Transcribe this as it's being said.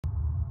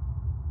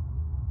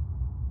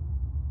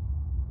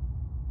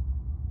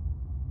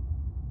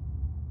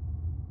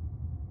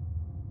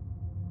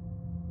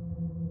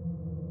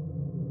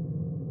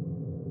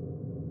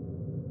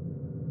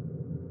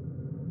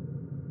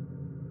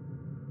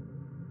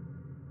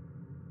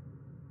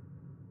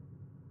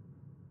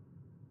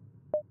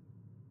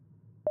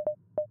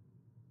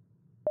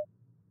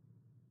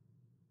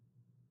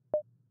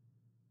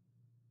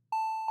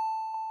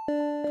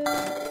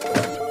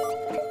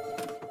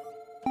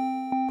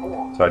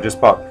So I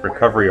just bought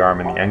recovery arm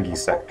in the Engi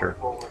sector.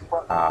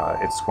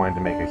 It's going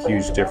to make a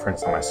huge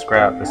difference in my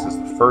scrap. This is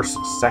the first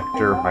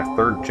sector, my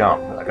third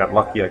jump. I got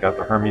lucky, I got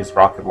the Hermes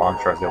rocket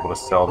launcher I was able to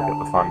sell to get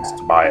the funds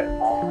to buy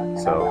it.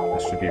 So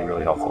this should be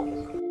really helpful.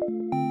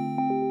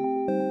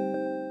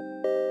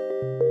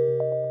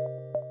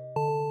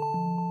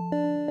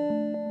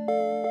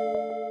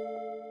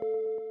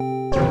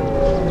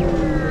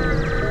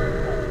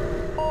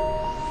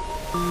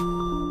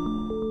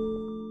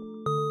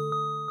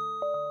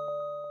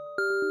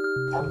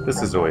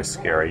 This is always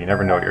scary. You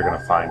never know what you're going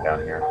to find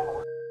down here.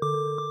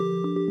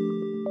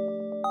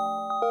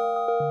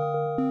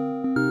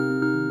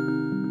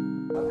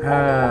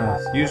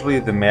 Usually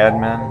the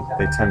madmen,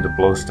 they tend to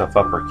blow stuff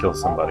up or kill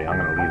somebody. I'm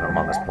going to leave them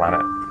on this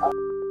planet.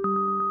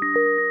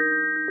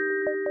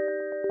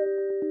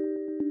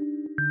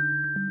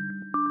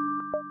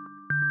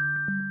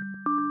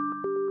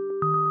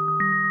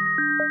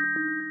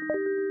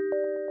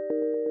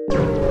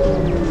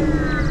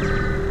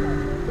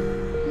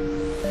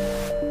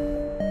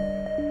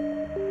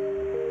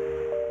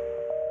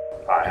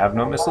 I have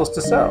no missiles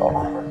to sell.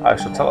 I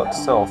shall tell it to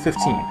sell 15.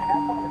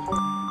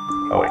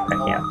 Oh wait, I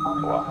can't.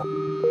 Oh well.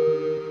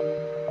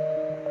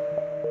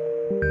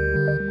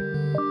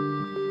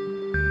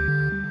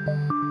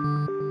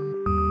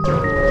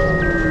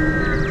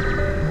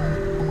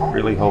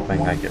 Really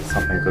hoping I get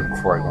something good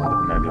before I go into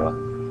the nebula.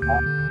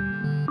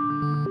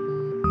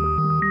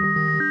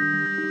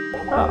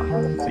 Ah,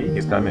 see,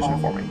 he's got a mission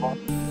for me.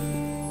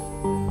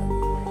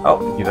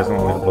 Oh, he doesn't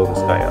want me to blow this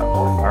guy up.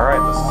 Alright,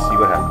 let's see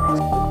what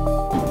happens.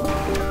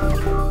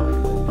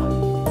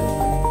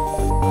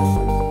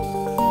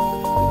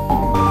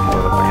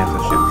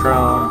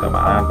 Drone, got my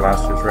ion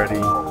blasters ready,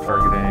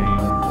 targeting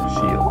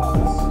shields.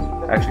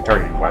 Actually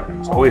targeting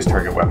weapons. Always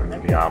target weapons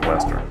with the ion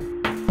blaster.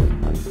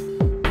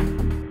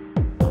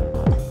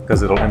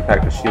 Because it'll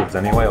impact the shields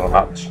anyway, it'll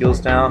knock the shields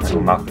down,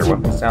 it'll knock their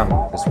weapons down,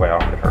 this way I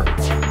don't get hurt.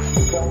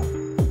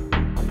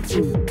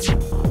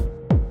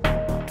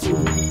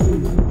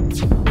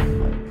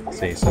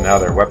 See, so now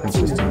their weapon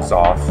system's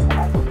off,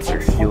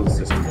 their shield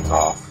system is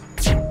off.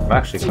 I'm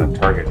actually going to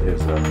target his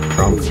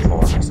drone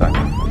controller in a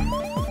second.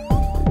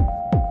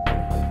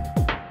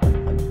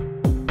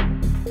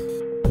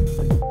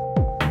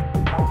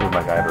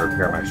 My guy to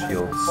repair my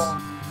shields.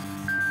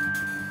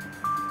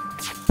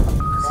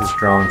 This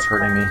drone's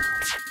hurting me.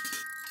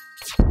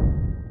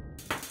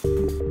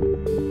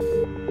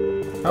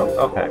 Oh,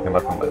 okay, I can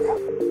let them live.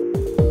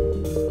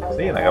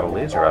 See, and I got a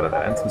laser out of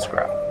that and some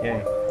scrap.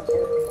 Yay.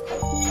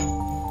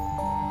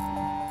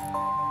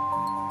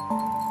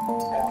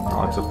 Oh,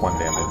 I took 1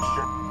 damage.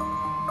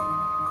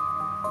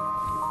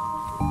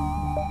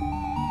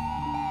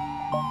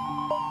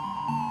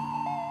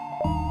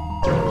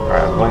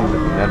 Alright, I'm going to the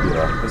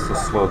nebula. This will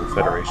slow the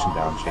Federation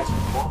down chasing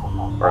me.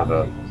 Or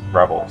the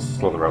rebels.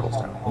 Slow the rebels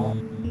down.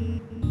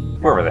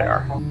 Whoever they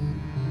are.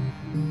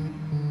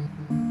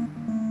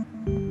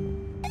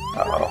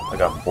 Uh-oh, I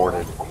got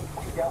boarded.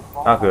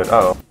 Not good,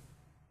 uh-oh.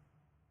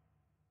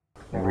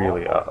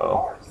 Really,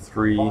 uh-oh.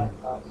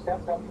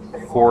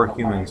 4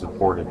 humans have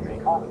boarded me.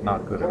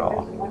 Not good at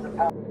all.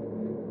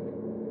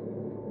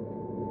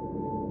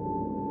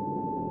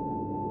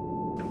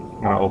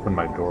 I'm gonna open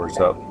my doors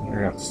up. You're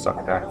gonna have to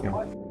suck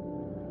vacuum.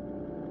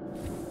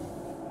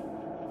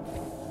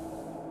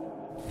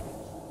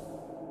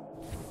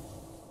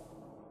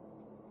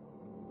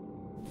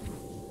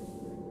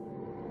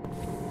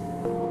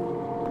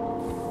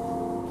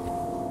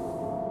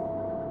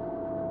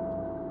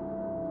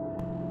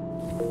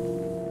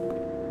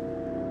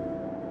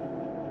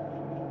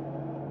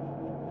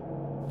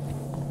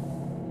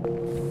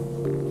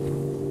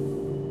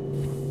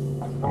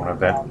 I'm gonna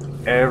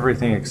vent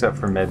everything except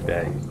for med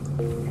bay.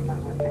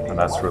 And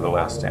that's where the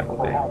last stand will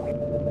be.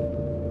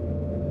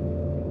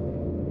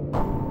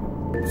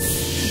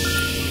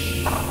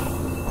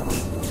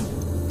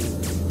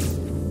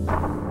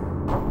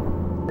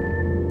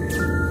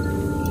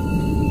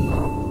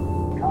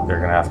 They're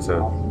gonna have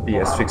to be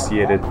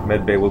asphyxiated.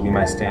 Medbay will be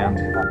my stand.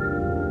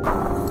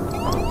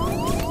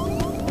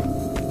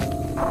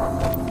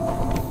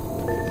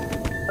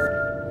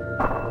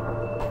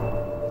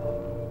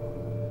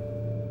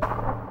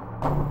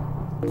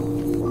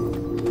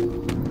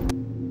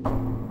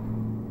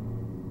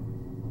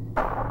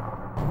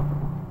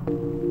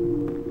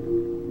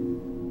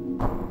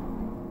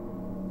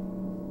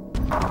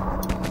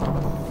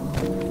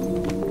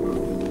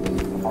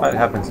 If that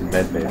happens in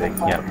medbay, they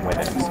can't win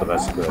it, so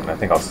that's good. And I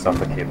think I'll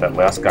suffocate that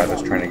last guy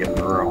that's trying to get in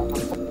the room.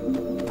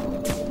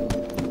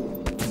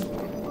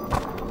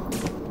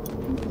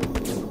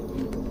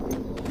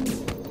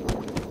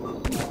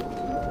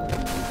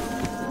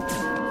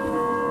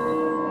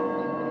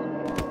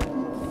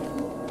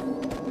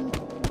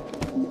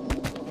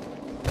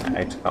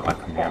 I took out my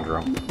command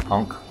room.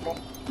 Punk.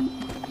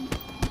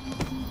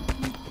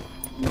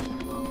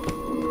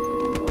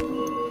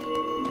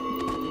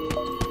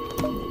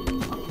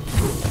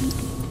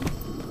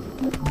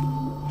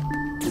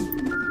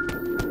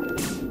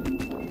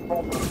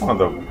 one of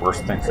the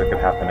worst things that could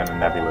happen in a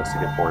nebula is to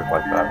get bored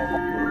like that.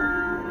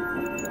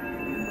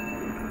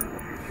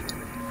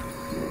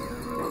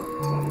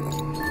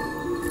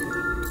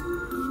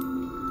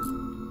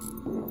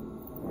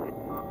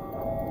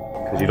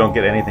 Because you don't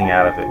get anything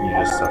out of it, and you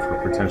just suffer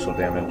potential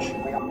damage.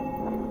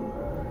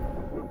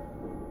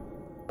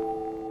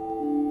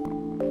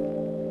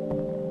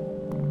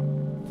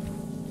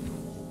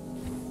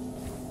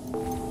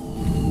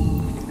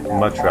 I'd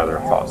much rather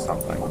have fought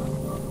something.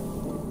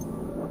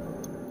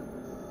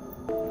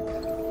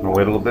 I'm gonna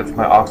wait a little bit for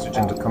my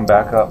oxygen to come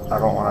back up. I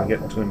don't want to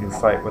get into a new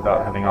fight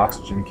without having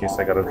oxygen in case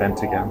I gotta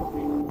vent again.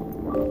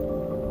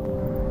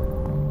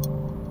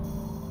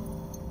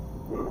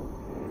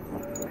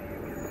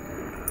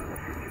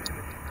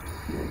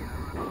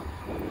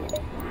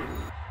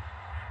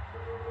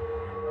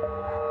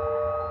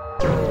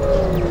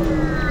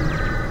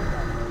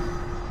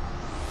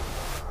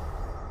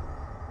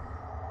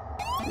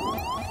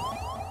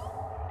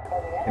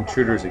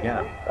 Intruders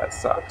again. That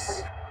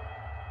sucks.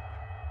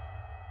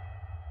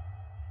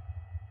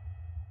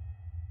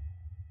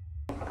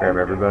 Grab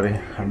everybody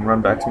and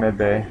run back to med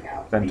bay,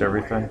 vent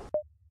everything.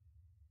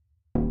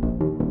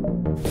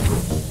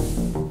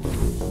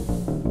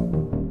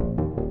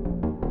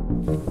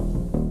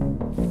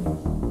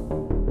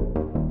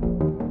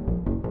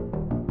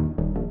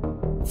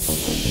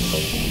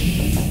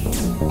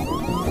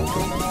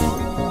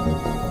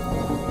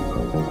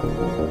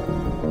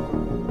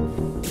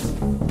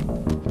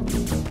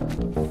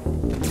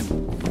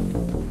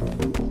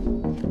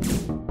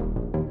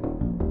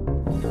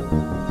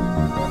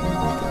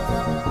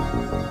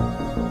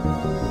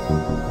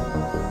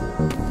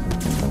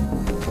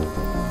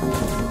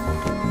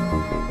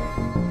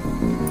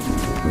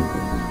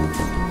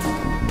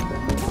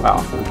 Wow,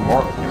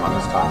 more came on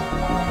this time.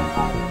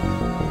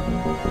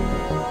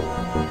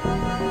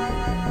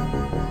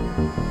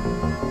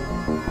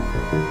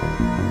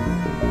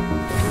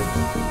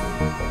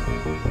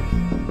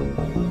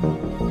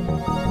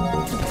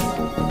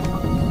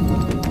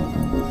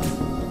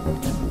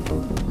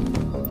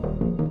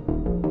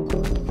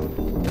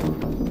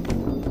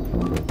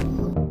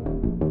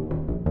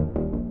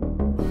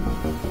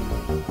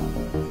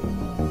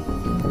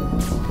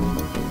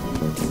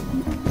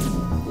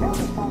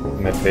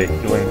 Med-bay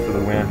healing for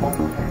the win,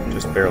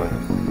 just barely.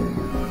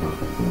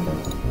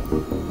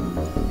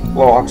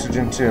 Low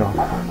oxygen too,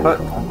 but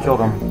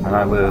killed him and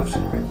I lived.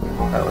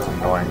 That was an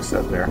annoying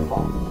set there.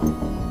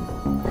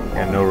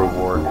 And no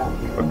reward,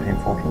 but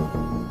painful.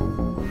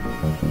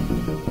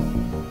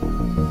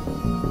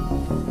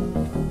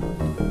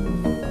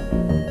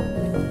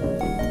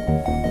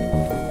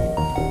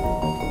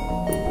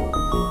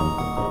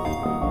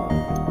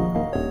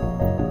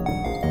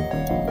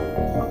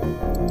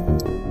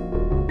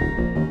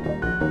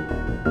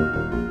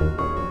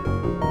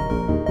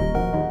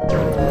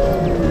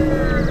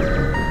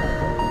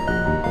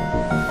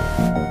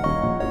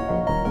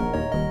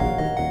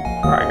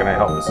 Alright, gonna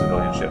help the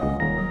civilian ship.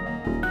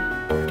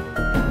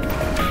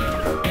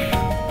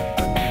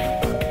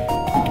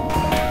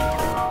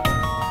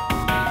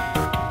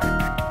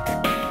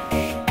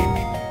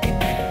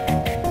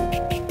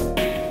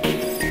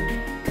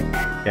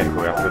 Yeah,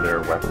 go after their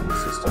weapon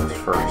systems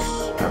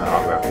first, and then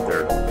I'll go after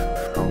their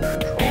drone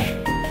control.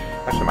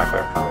 Actually, my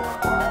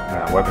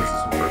weapon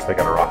system first. They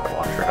got a rocket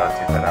launcher, gotta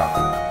take that out.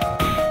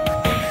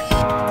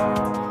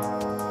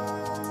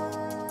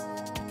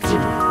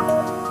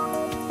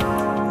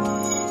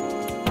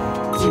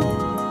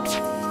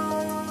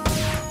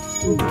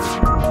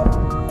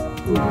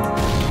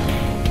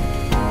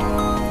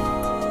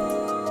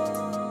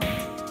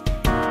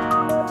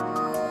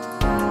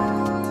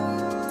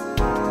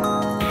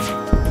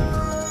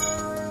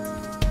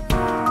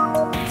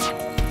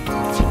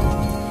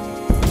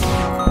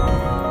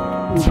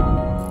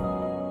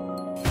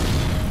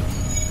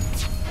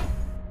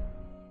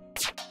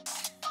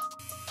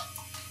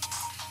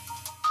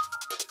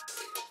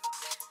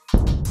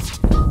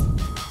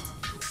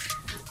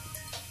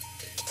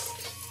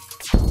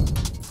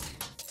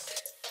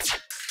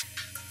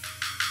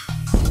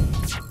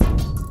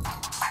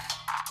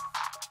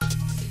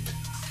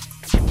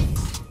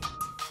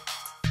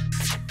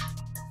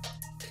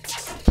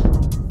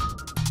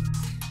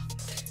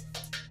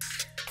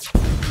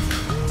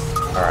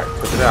 Alright,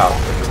 took it out.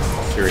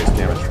 Serious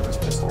damage from his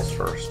missiles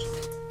first.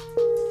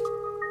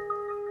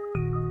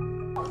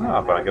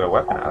 Ah, but I get a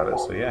weapon out of it,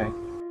 so yay.